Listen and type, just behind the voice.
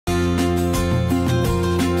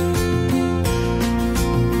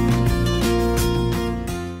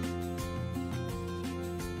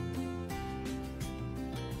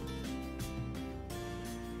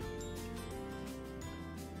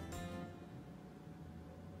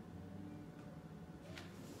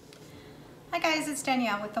Hi guys, it's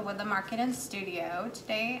Danielle with the Woodland Market and Studio.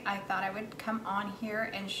 Today I thought I would come on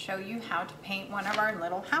here and show you how to paint one of our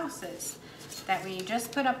little houses that we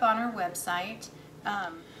just put up on our website.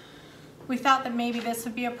 We thought that maybe this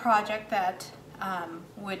would be a project that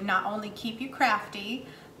would not only keep you crafty,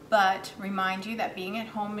 but remind you that being at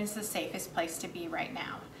home is the safest place to be right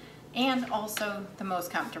now, and also the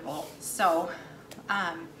most comfortable. So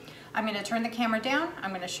I'm going to turn the camera down, I'm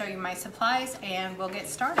going to show you my supplies, and we'll get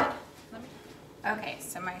started. Okay,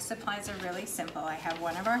 so my supplies are really simple. I have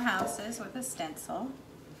one of our houses with a stencil.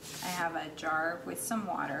 I have a jar with some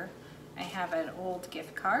water. I have an old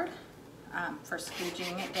gift card for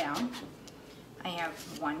squeegeeing it down. I have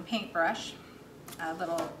one paintbrush, a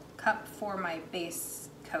little cup for my base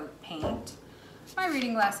coat paint, my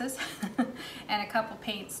reading glasses, and a couple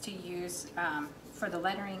paints to use for the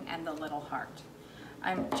lettering and the little heart.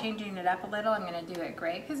 I'm changing it up a little. I'm going to do it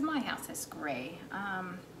gray because my house is gray.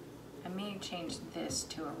 I may change this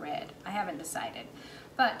to a red. I haven't decided.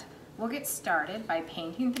 But we'll get started by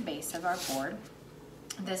painting the base of our board.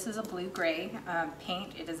 This is a blue-gray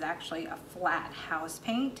paint. It is actually a flat house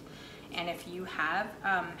paint. And if you have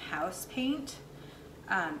house paint,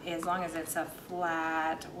 as long as it's a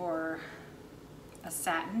flat or a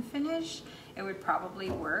satin finish, it would probably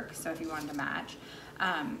work. So if you wanted to match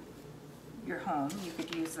your home, you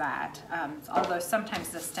could use that. Although sometimes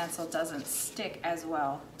the stencil doesn't stick as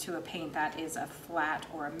well to a paint that is a flat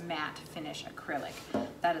or a matte finish acrylic.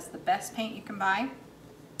 That is the best paint you can buy,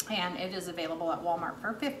 and it is available at Walmart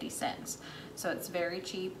for 50 cents. So it's very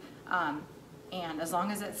cheap, and as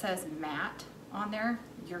long as it says matte on there,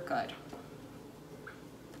 you're good.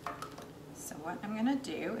 So what I'm gonna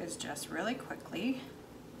do is just really quickly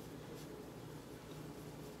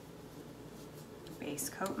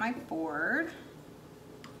base coat my board.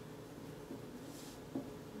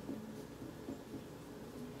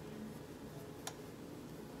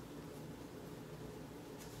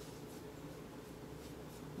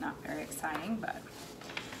 Not very exciting, but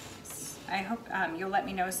I hope you'll let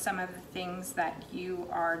me know some of the things that you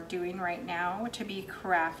are doing right now to be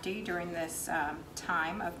crafty during this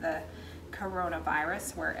time of the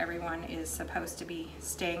coronavirus, where everyone is supposed to be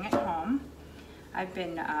staying at home. I've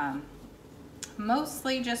been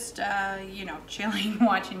mostly just, you know, chilling,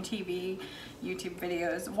 watching TV, YouTube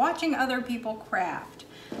videos, watching other people craft.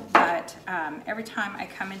 But every time I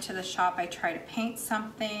come into the shop, I try to paint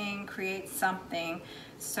something, create something,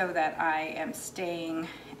 so that I am staying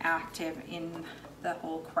active in the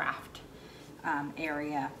whole craft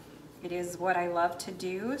area. It is what I love to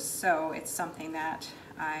do, so it's something that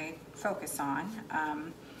I focus on.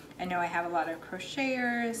 I know I have a lot of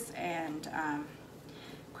crocheters and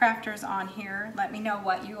crafters on here. Let me know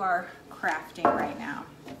what you are crafting right now.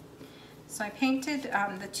 So I painted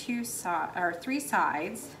the three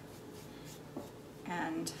sides,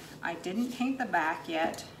 and I didn't paint the back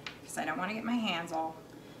yet because I don't want to get my hands all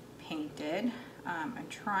painted. I'm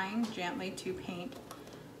trying gently to paint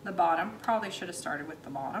the bottom. Probably should have started with the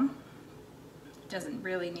bottom. It doesn't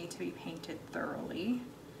really need to be painted thoroughly,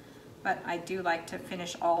 but I do like to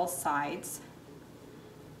finish all sides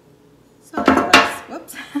so that it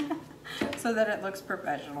looks, whoops, so that it looks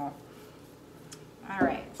professional. All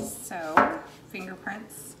right, so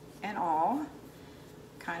fingerprints and all.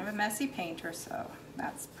 Kind of a messy painter, so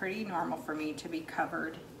that's pretty normal for me to be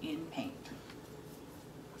covered in paint.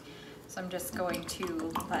 So I'm just going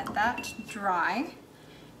to let that dry,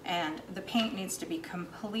 and the paint needs to be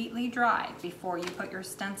completely dry before you put your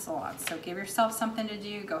stencil on. So give yourself something to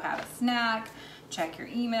do, go have a snack, check your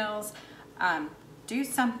emails, do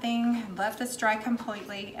something, let this dry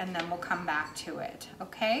completely, and then we'll come back to it,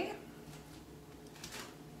 okay?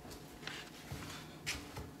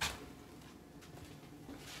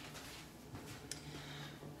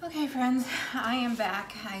 Okay friends, I am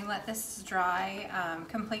back. I let this dry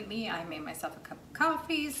completely. I made myself a cup of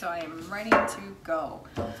coffee, so I am ready to go.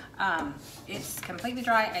 It's completely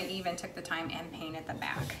dry. I even took the time and painted the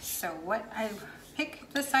back. So pick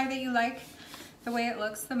the side that you like, the way it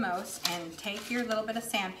looks the most, and take your little bit of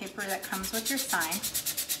sandpaper that comes with your sign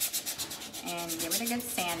and give it a good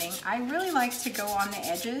sanding. I really like to go on the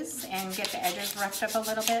edges and get the edges roughed up a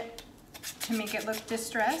little bit to make it look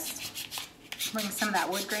distressed. Bring some of that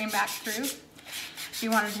wood grain back through. If you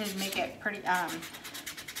wanted to make it pretty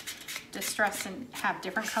distressed and have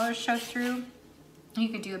different colors show through, you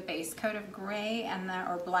could do a base coat of gray and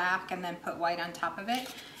or black, and then put white on top of it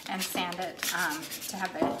and sand it to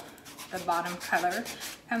have the bottom color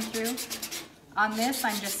come through. On this,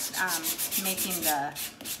 I'm just making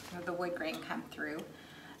the wood grain come through.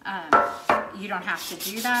 You don't have to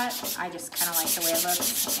do that. I just kind of like the way it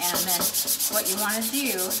looks. And then what you want to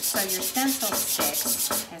do, so your stencil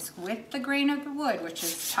sticks, is with the grain of the wood, which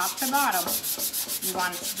is top to bottom, you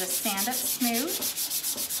want to just sand it smooth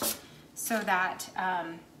so that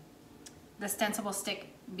the stencil will stick,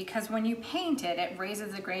 because when you paint it, it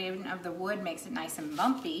raises the grain of the wood, makes it nice and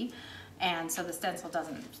bumpy, and so the stencil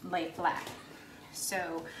doesn't lay flat.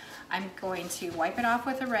 So I'm going to wipe it off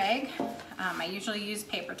with a rag. I usually use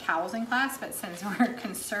paper towels in class, but since we're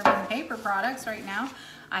conserving paper products right now,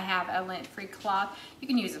 I have a lint-free cloth. You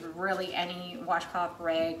can use really any washcloth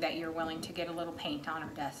rag that you're willing to get a little paint on or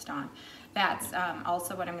dust on. That's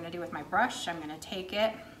also what I'm going to do with my brush. I'm going to take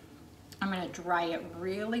it, I'm going to dry it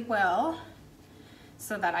really well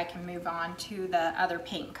so that I can move on to the other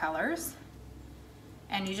paint colors.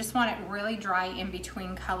 And you just want it really dry in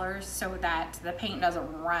between colors so that the paint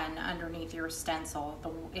doesn't run underneath your stencil.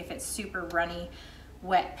 If it's super runny,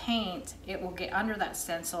 wet paint, it will get under that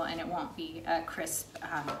stencil and it won't be a crisp,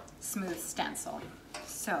 smooth stencil.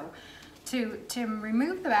 So to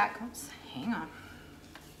remove the back, oops, hang on.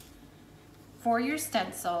 For your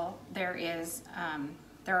stencil, there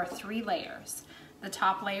are 3 layers. The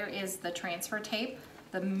top layer is the transfer tape.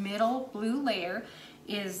 The middle blue layer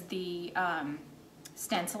is the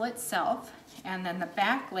stencil itself, and then the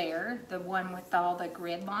back layer, the one with all the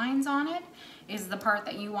grid lines on it, is the part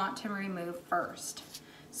that you want to remove first.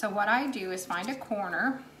 So what I do is find a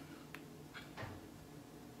corner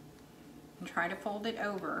and try to fold it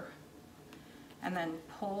over, and then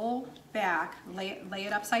pull back, lay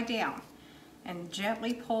it upside down, and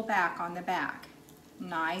gently pull back on the back,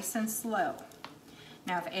 nice and slow.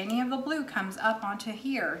 Now if any of the blue comes up onto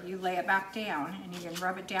here, you lay it back down, and you can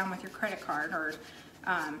rub it down with your credit card or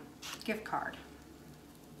gift card.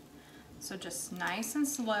 So just nice and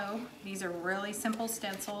slow. These are really simple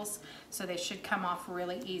stencils, so they should come off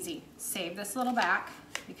really easy. Save this little back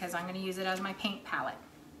because I'm going to use it as my paint palette.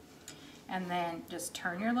 And then just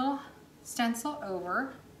turn your little stencil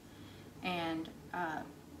over and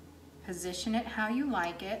position it how you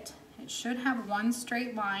like it. It should have one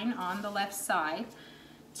straight line on the left side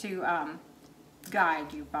to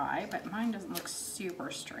guide you by, but mine doesn't look super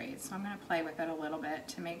straight, so I'm going to play with it a little bit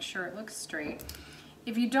to make sure it looks straight.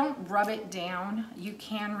 If you don't rub it down, you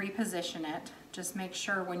can reposition it. Just make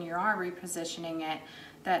sure when you are repositioning it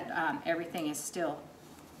that everything is still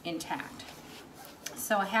intact.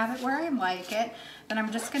 So I have it where I like it. Then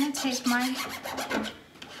I'm just going to take my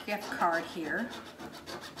gift card here,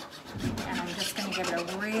 and I'm just going to give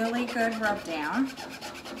it a really good rub down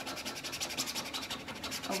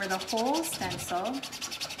over the whole stencil,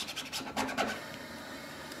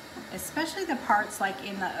 especially the parts like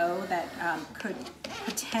in the O that could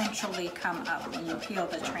potentially come up when you peel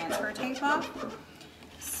the transfer tape off.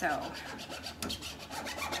 So,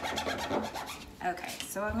 okay,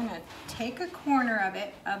 so I'm going to take a corner of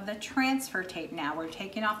it, of the transfer tape now. We're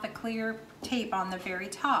taking off the clear tape on the very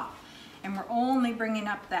top, and we're only bringing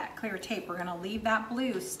up that clear tape. We're going to leave that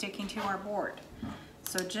blue sticking to our board.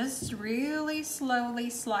 So just really slowly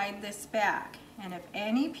slide this back. And if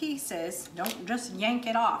any pieces, don't just yank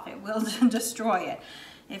it off, it will destroy it.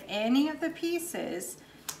 If any of the pieces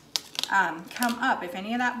come up, if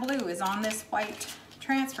any of that blue is on this white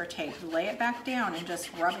transfer tape, lay it back down and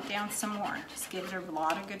just rub it down some more. Just give it a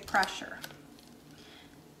lot of good pressure.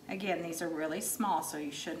 Again, these are really small, so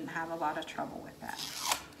you shouldn't have a lot of trouble with that.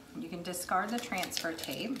 You can discard the transfer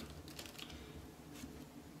tape.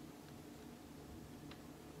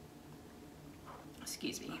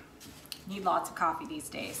 Excuse me. Need lots of coffee these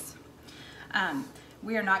days.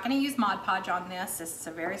 We are not going to use Mod Podge on this. This is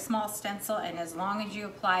a very small stencil, and as long as you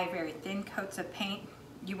apply very thin coats of paint,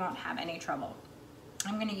 you won't have any trouble.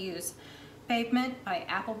 I'm going to use Pavement by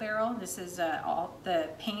Apple Barrel. This is all the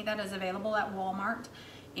paint that is available at Walmart.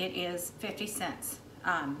 It is 50 cents.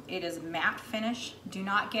 It is matte finish. Do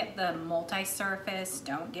not get the multi-surface.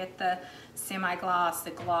 Don't get the semi-gloss,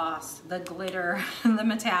 the gloss, the glitter, the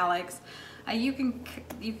metallics. You can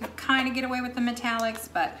kind of get away with the metallics,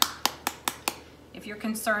 but if you're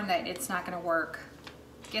concerned that it's not going to work,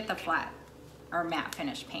 get the flat or matte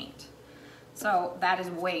finish paint. So that is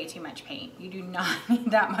way too much paint. You do not need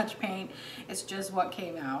that much paint. It's just what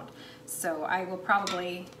came out. So I will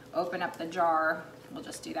probably open up the jar. We'll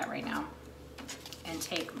just do that right now and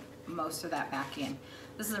take most of that back in.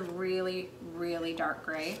 This is a really, really dark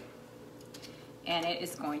gray, and it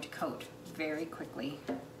is going to coat very quickly.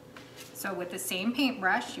 So with the same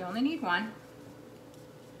paintbrush, you only need one.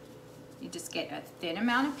 You just get a thin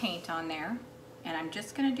amount of paint on there, and I'm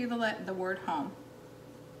just going to do the word home.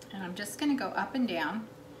 And I'm just going to go up and down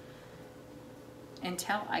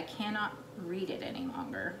until I cannot read it any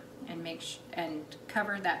longer and and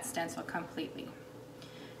cover that stencil completely.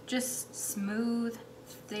 Just smooth,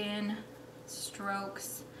 thin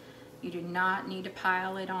strokes. You do not need to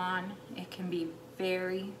pile it on. It can be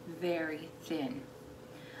very, very thin.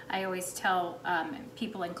 I always tell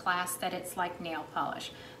people in class that it's like nail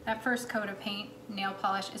polish. That first coat of paint, nail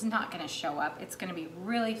polish, is not going to show up. It's going to be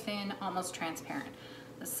really thin, almost transparent.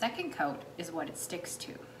 The second coat is what it sticks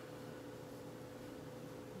to.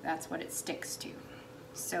 That's what it sticks to.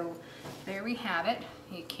 So there we have it.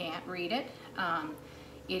 You can't read it.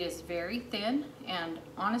 It is very thin, and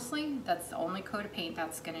honestly, that's the only coat of paint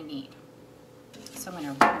that's going to need. So I'm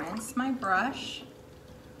going to rinse my brush.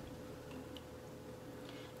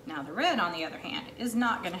 Now the red, on the other hand, is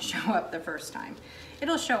not going to show up the first time.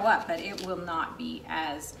 It'll show up, but it will not be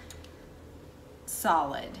as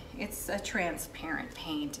solid. It's a transparent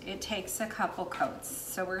paint. It takes a couple coats.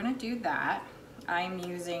 So we're going to do that. I'm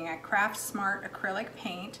using a Craft Smart acrylic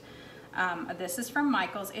paint. This is from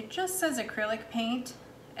Michaels. It just says acrylic paint.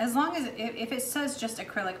 As long as, if it says just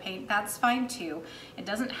acrylic paint, that's fine too. It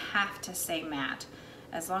doesn't have to say matte.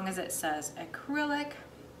 As long as it says acrylic,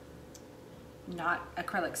 not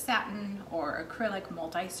acrylic satin or acrylic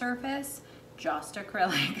multi-surface, just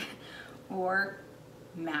acrylic or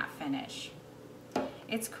matte finish.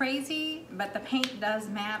 It's crazy, but the paint does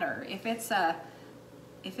matter. If it's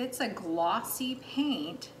a glossy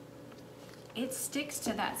paint, it sticks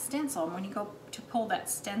to that stencil. And when you go to pull that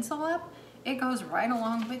stencil up, it goes right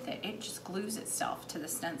along with it. It just glues itself to the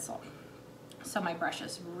stencil. So my brush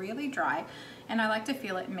is really dry, and I like to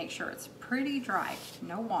feel it and make sure it's pretty dry,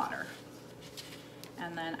 no water.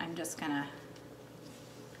 And then I'm just gonna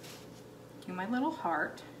do my little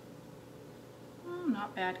heart. Oh,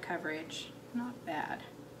 not bad coverage, not bad.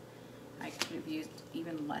 I could have used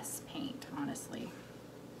even less paint, honestly.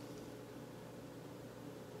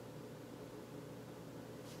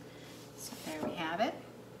 So there we have it.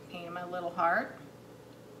 Painted my little heart.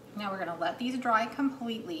 Now we're gonna let these dry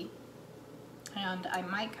completely, and I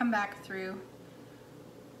might come back through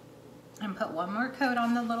and put one more coat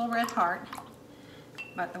on the little red heart,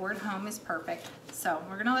 but the word home is perfect. So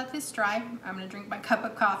we're gonna let this dry. I'm gonna drink my cup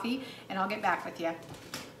of coffee and I'll get back with you.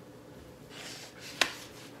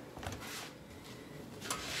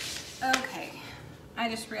 Okay, I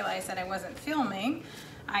just realized that I wasn't filming.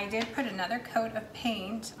 I did put another coat of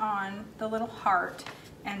paint on the little heart,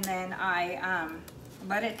 and then I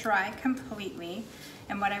let it dry completely.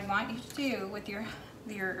 And what I want you to do with your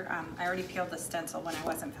I already peeled the stencil when I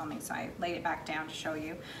wasn't filming, so I laid it back down to show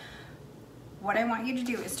you. What I want you to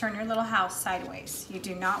do is turn your little house sideways. You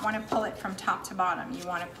do not want to pull it from top to bottom. You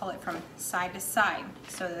want to pull it from side to side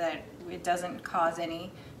so that it doesn't cause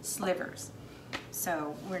any slivers.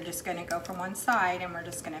 So we're just going to go from one side, and we're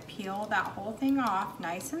just going to peel that whole thing off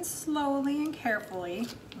nice and slowly and carefully,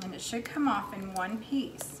 and it should come off in one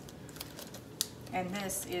piece. And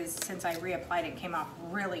this is, since I reapplied it, came off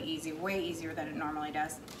really easy, way easier than it normally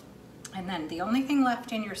does. And then the only thing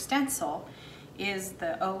left in your stencil is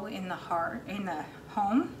the O in the heart, in the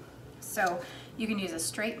home. So you can use a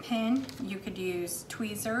straight pin, you could use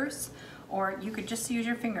tweezers, or you could just use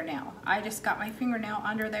your fingernail. I just got my fingernail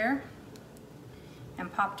under there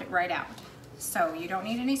and popped it right out. So you don't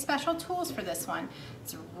need any special tools for this one.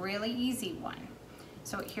 It's a really easy one.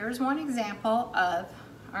 So here's one example of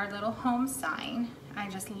our little home sign. I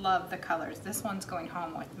just love the colors. This one's going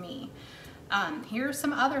home with me. Here are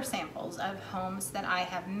some other samples of homes that I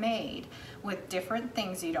have made with different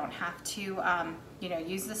things. You don't have to you know,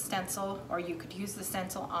 use the stencil, or you could use the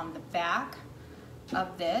stencil on the back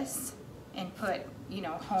of this and put, you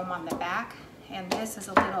know, home on the back. And this is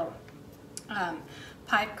a little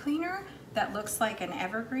pipe cleaner that looks like an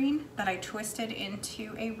evergreen that I twisted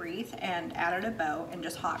into a wreath and added a bow and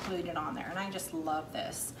just hot glued it on there. And I just love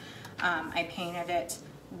this. I painted it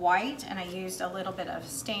white, and I used a little bit of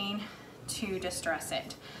stain to distress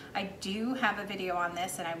it. I do have a video on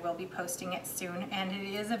this, and I will be posting it soon, and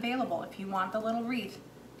it is available. If you want the little wreath,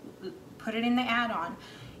 put it in the add-on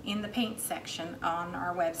in the paint section on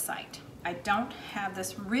our website. I don't have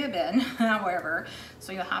this ribbon, however,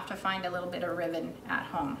 so you'll have to find a little bit of ribbon at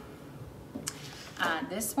home.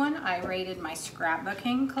 This one, I rated my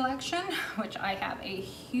scrapbooking collection, which I have a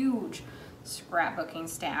huge scrapbooking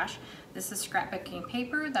stash. This is scrapbooking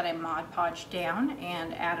paper that I Mod Podged down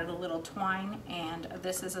and added a little twine, and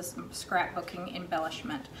this is a scrapbooking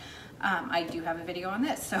embellishment. I do have a video on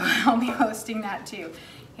this, so I'll be posting that too.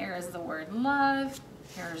 Here is the word love.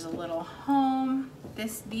 Here's a little home.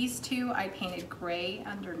 These two I painted gray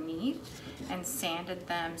underneath and sanded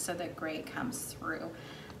them so that gray comes through,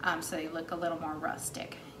 so they look a little more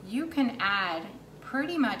rustic. You can add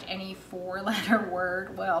pretty much any 4-letter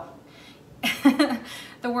word. Well,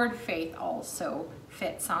 the word faith also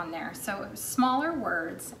fits on there. So smaller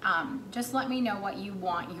words, just let me know what you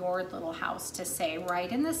want your little house to say. Right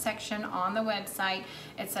in the section on the website,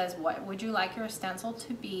 it says, what would you like your stencil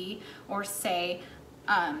to be or say?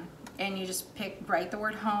 And you just write the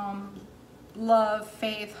word home, love,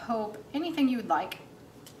 faith, hope, anything you would like.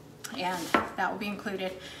 And that will be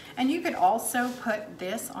included. And you could also put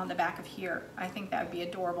this on the back of here. I think that would be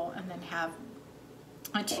adorable, and then have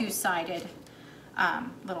a two-sided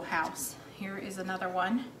little house. Here is another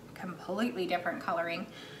one, completely different coloring.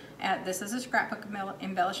 This is a scrapbook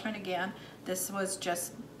embellishment again. This was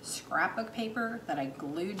just scrapbook paper that I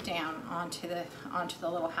glued down onto the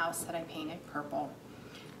little house that I painted purple.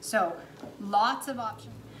 So lots of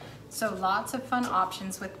options. So lots of fun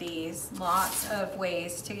options with these, lots of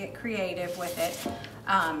ways to get creative with it.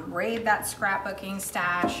 Raid that scrapbooking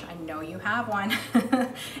stash. I know you have one.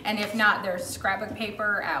 And if not, there's scrapbook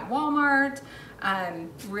paper at Walmart.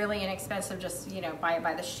 Really inexpensive, just, you know, buy it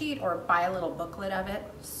by the sheet or buy a little booklet of it.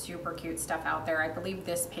 Super cute stuff out there. I believe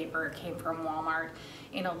this paper came from Walmart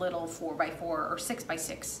in a little 4x4 or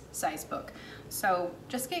 6x6 size book. So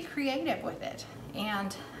just get creative with it.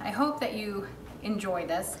 And I hope that you enjoy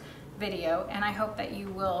this video, and I hope that you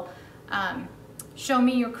will show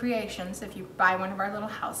me your creations if you buy one of our little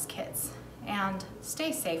house kits. And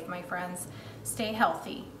stay safe, my friends. Stay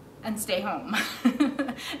healthy and stay home,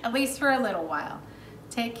 at least for a little while.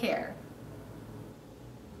 Take care.